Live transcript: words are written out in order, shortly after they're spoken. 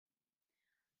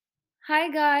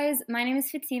Hi guys, my name is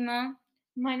Fatima,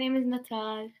 My name is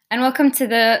Natal. and welcome to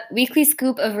the weekly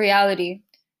scoop of reality.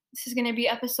 This is going to be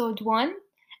episode 1,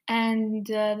 and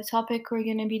the topic we're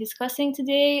going to be discussing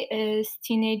today is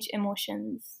teenage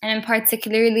emotions. And in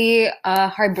particularly,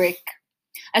 heartbreak.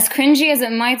 As cringy as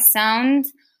it might sound,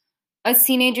 us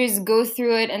teenagers go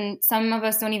through it, and some of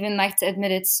us don't even like to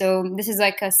admit it. So this is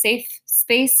like a safe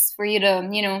space for you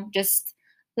to, just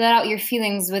let out your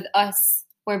feelings with us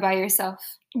or by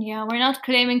yourself. Yeah, we're not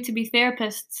claiming to be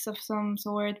therapists of some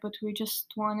sort, but we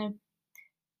just want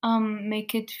to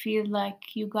make it feel like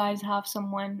you guys have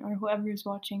someone or whoever is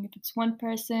watching. If it's one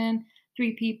person,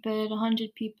 3 people,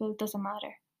 100 people, it doesn't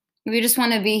matter. We just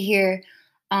want to be here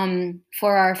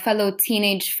for our fellow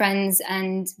teenage friends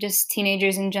and just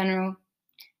teenagers in general.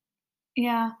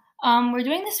 Yeah, we're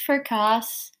doing this for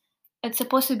CAS. It's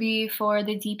supposed to be for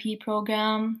the DP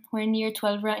program. We're in year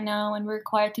 12 right now, and we're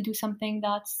required to do something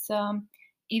that's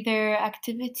either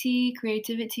activity,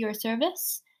 creativity, or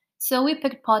service. So we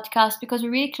picked podcast because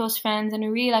we're really close friends and we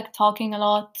really like talking a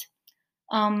lot.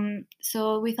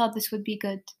 So we thought this would be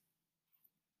good.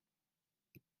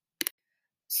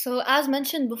 So, as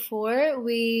mentioned before,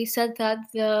 we said that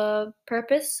the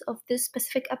purpose of this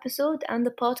specific episode and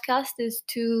the podcast is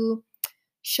to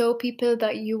show people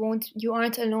that you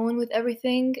aren't alone with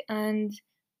everything, and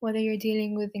whether you're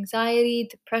dealing with anxiety,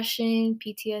 depression,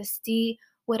 PTSD,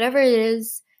 whatever it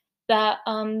is, that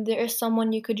there is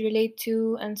someone you could relate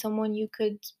to and someone you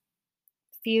could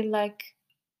feel like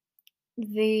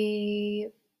they,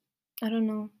 I don't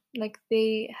know, like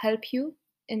they help you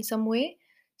in some way.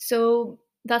 So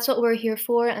that's what we're here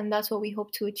for, and that's what we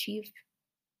hope to achieve.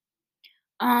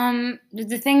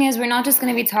 The thing is, we're not just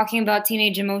going to be talking about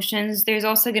teenage emotions. There's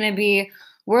also going to be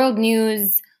world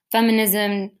news,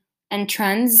 feminism, and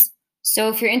trends. So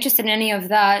if you're interested in any of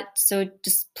that, so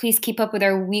just please keep up with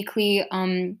our weekly,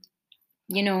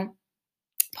 you know,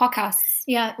 podcasts.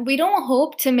 Yeah, we don't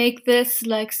hope to make this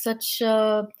like such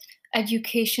a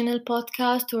educational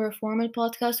podcast or a formal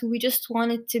podcast. We just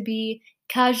want it to be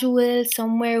casual,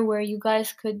 somewhere where you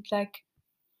guys could like,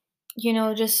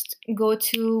 just go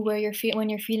to where when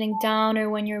you're feeling down or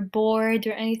when you're bored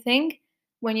or anything,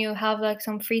 when you have like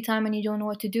some free time and you don't know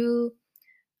what to do.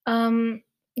 Um,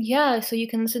 yeah, so you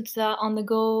can listen to that on the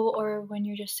go or when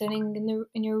you're just sitting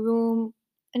in your room,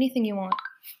 anything you want.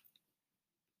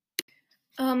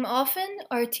 Often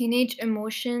our teenage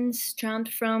emotions stem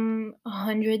from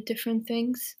 100 different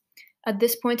things. At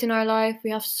this point in our life, we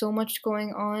have so much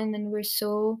going on and we're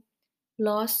so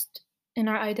lost in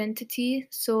our identity.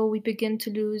 So we begin to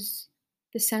lose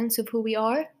the sense of who we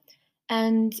are.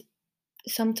 And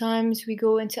sometimes we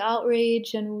go into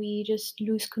outrage and we just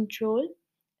lose control.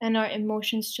 And our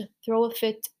emotions just throw a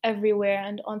fit everywhere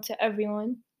and onto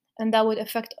everyone. And that would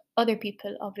affect other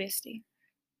people, obviously.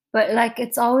 But like,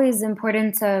 it's always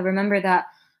important to remember that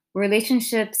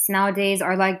relationships nowadays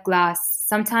are like glass.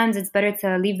 Sometimes it's better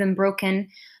to leave them broken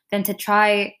than to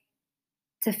try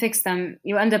to fix them.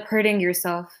 You end up hurting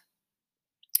yourself.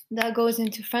 That goes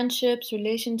into friendships,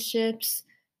 relationships,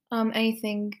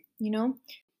 anything.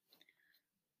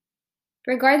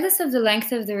 Regardless of the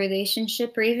length of the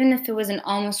relationship, or even if it was an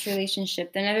almost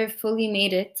relationship that never fully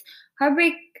made it,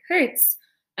 heartbreak hurts.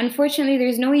 Unfortunately,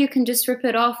 there's no way you can just rip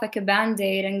it off like a band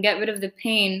aid and get rid of the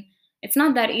pain. It's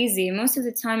not that easy. Most of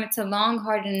the time, it's a long,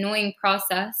 hard, annoying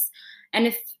process. And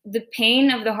if the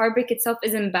pain of the heartbreak itself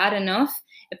isn't bad enough,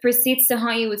 it proceeds to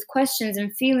haunt you with questions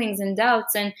and feelings and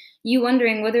doubts, and you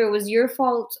wondering whether it was your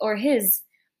fault or his.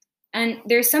 And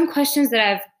there's some questions that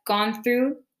have gone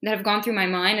through my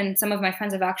mind, and some of my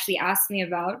friends have actually asked me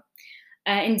about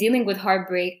in dealing with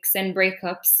heartbreaks and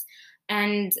breakups.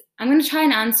 And I'm going to try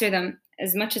and answer them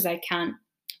as much as I can.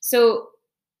 So,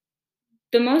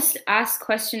 the most asked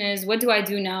question is, what do I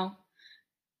do now?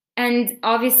 And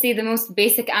obviously, the most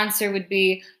basic answer would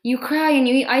be, you cry and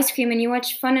you eat ice cream and you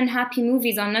watch fun and happy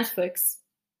movies on Netflix.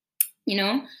 You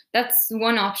know, that's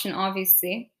one option,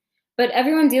 obviously. But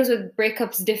everyone deals with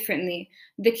breakups differently.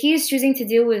 The key is choosing to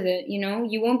deal with it.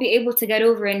 You won't be able to get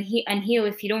over and heal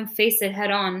if you don't face it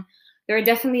head on. There are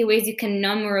definitely ways you can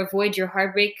numb or avoid your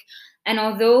heartbreak. And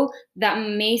although that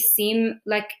may seem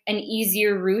like an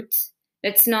easier route,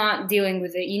 that's not dealing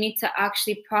with it. You need to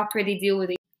actually properly deal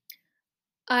with it.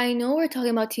 I know we're talking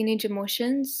about teenage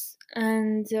emotions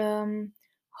and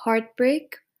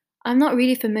heartbreak. I'm not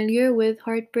really familiar with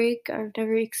heartbreak. I've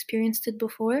never experienced it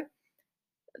before.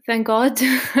 Thank God.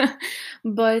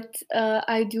 But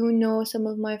I do know some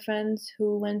of my friends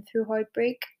who went through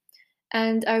heartbreak,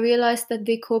 and I realized that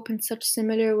they cope in such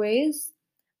similar ways,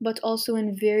 but also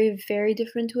in very, very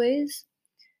different ways.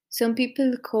 Some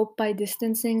people cope by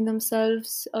distancing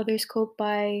themselves, others cope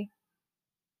by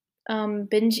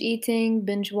binge eating,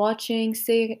 binge watching,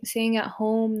 staying at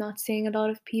home, not seeing a lot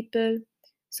of people.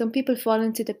 Some people fall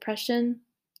into depression.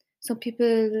 Some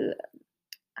people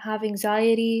have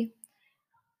anxiety.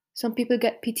 Some people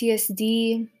get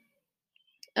PTSD.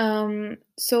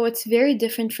 So it's very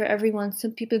different for everyone.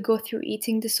 Some people go through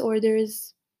eating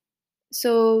disorders.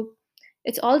 So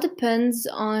it all depends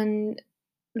on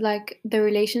like the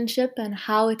relationship and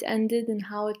how it ended and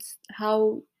how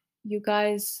you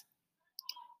guys,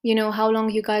 how long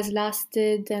you guys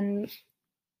lasted and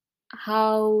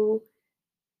how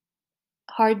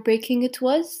heartbreaking it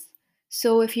was.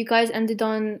 So if you guys ended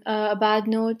on a bad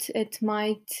note, it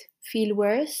might feel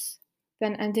worse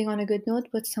than ending on a good note,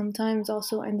 but sometimes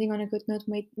also ending on a good note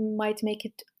might make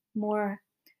it more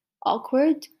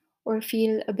awkward or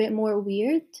feel a bit more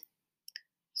weird.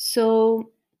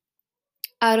 So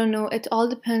I don't know, it all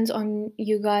depends on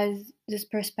you guys' this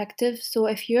perspective. So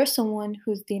if you're someone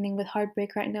who's dealing with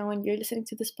heartbreak right now and you're listening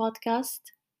to this podcast,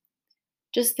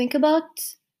 just think about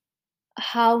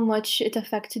how much it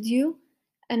affected you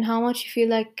and how much you feel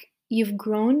like you've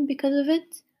grown because of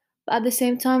it. But at the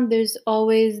same time, there's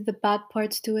always the bad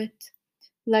parts to it.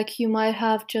 Like you might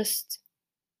have just,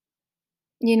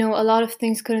 a lot of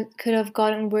things could have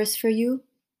gotten worse for you,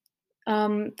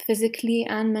 physically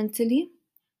and mentally.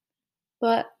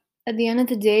 But at the end of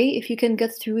the day, if you can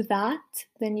get through that,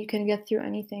 then you can get through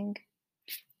anything.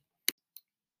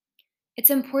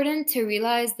 It's important to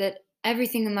realize that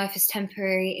everything in life is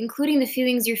temporary, including the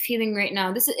feelings you're feeling right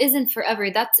now. This isn't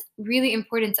forever. That's really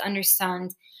important to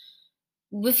understand.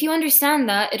 If you understand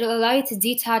that, it'll allow you to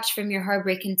detach from your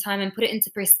heartbreak in time and put it into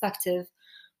perspective.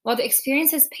 While the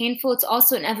experience is painful, it's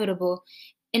also inevitable.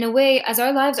 In a way, as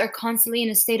our lives are constantly in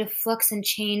a state of flux and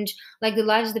change, like the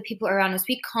lives of the people around us,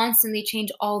 we constantly change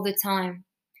all the time.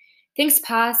 Things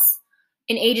pass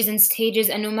in ages and stages,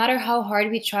 and no matter how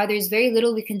hard we try, there's very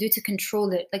little we can do to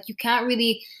control it. Like, you can't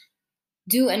really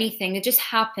do anything, it just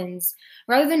happens.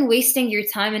 Rather than wasting your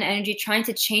time and energy trying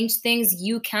to change things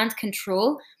you can't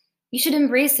control, you should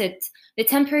embrace it, the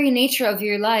temporary nature of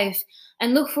your life,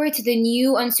 and look forward to the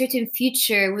new, uncertain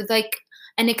future with like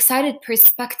an excited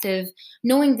perspective,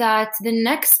 knowing that the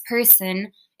next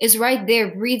person is right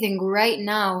there breathing right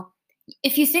now.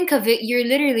 If you think of it, you're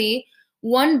literally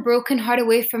one broken heart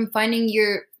away from finding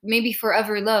your maybe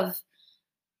forever love.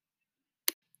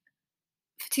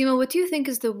 Fatima, what do you think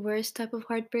is the worst type of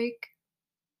heartbreak?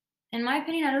 In my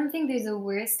opinion, I don't think there's a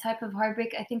worse type of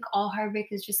heartbreak. I think all heartbreak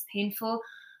is just painful,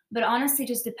 but honestly,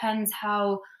 just depends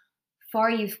how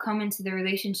far you've come into the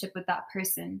relationship with that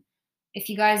person. If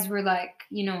you guys were like,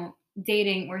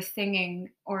 dating or singing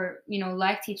or,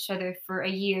 liked each other for a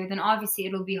year, then obviously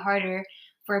it'll be harder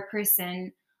for a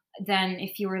person than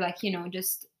if you were like,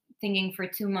 just thinking for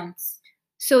 2 months.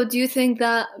 So do you think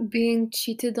that being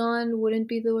cheated on wouldn't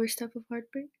be the worst type of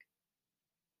heartbreak?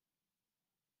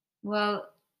 Well,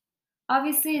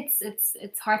 obviously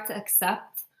it's hard to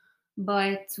accept,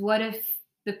 but what if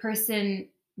the person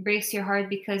breaks your heart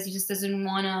because he just doesn't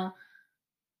want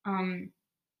to um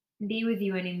be with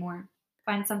you anymore,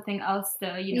 find something else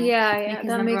to Yeah, make yeah, his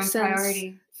that number makes one sense.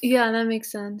 priority. Yeah, that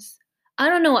makes sense. I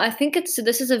don't know. I think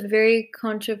this is a very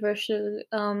controversial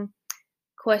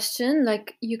question.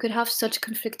 Like you could have such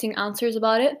conflicting answers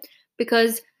about it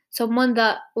because someone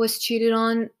that was cheated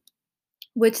on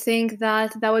would think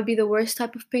that that would be the worst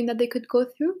type of pain that they could go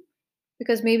through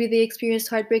because maybe they experienced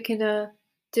heartbreak in a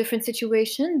different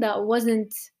situation that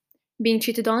wasn't being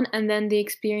cheated on and then they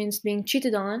experienced being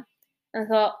cheated on and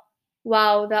thought,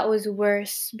 wow, that was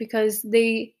worse because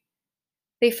they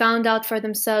found out for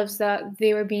themselves that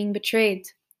they were being betrayed.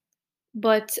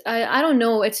 But I don't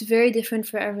know, it's very different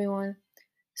for everyone.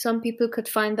 Some people could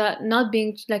find that not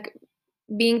being like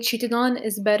being cheated on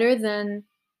is better than,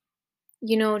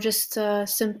 just a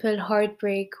simple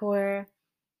heartbreak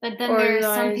But then or there are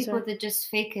some lies people or that just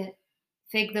fake it,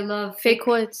 fake the love, fake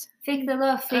what? fake the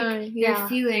love, fake their Yeah.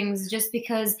 feelings just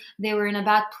because they were in a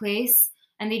bad place,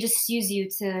 and they just use you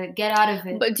to get out of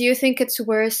it. But do you think it's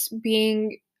worse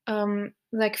being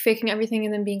like faking everything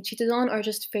and then being cheated on or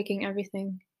just faking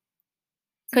everything?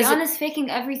 To be Cuz honest, faking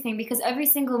everything, because every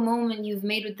single moment you've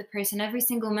made with the person, every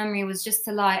single memory was just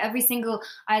a lie. Every single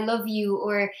 "I love you"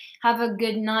 or "Have a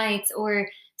good night" or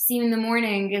 "See you in the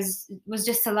morning" was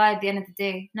just a lie at the end of the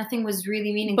day. Nothing was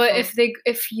really but meaningful.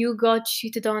 if you got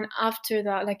cheated on after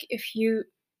that, like if you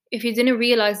didn't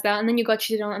realize that and then you got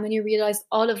cheated on and then you realized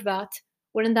all of that,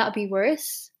 wouldn't that be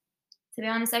worse? To be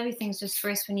honest, everything's just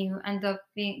worse when you end up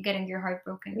getting your heart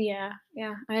broken. Yeah,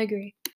 yeah, I agree.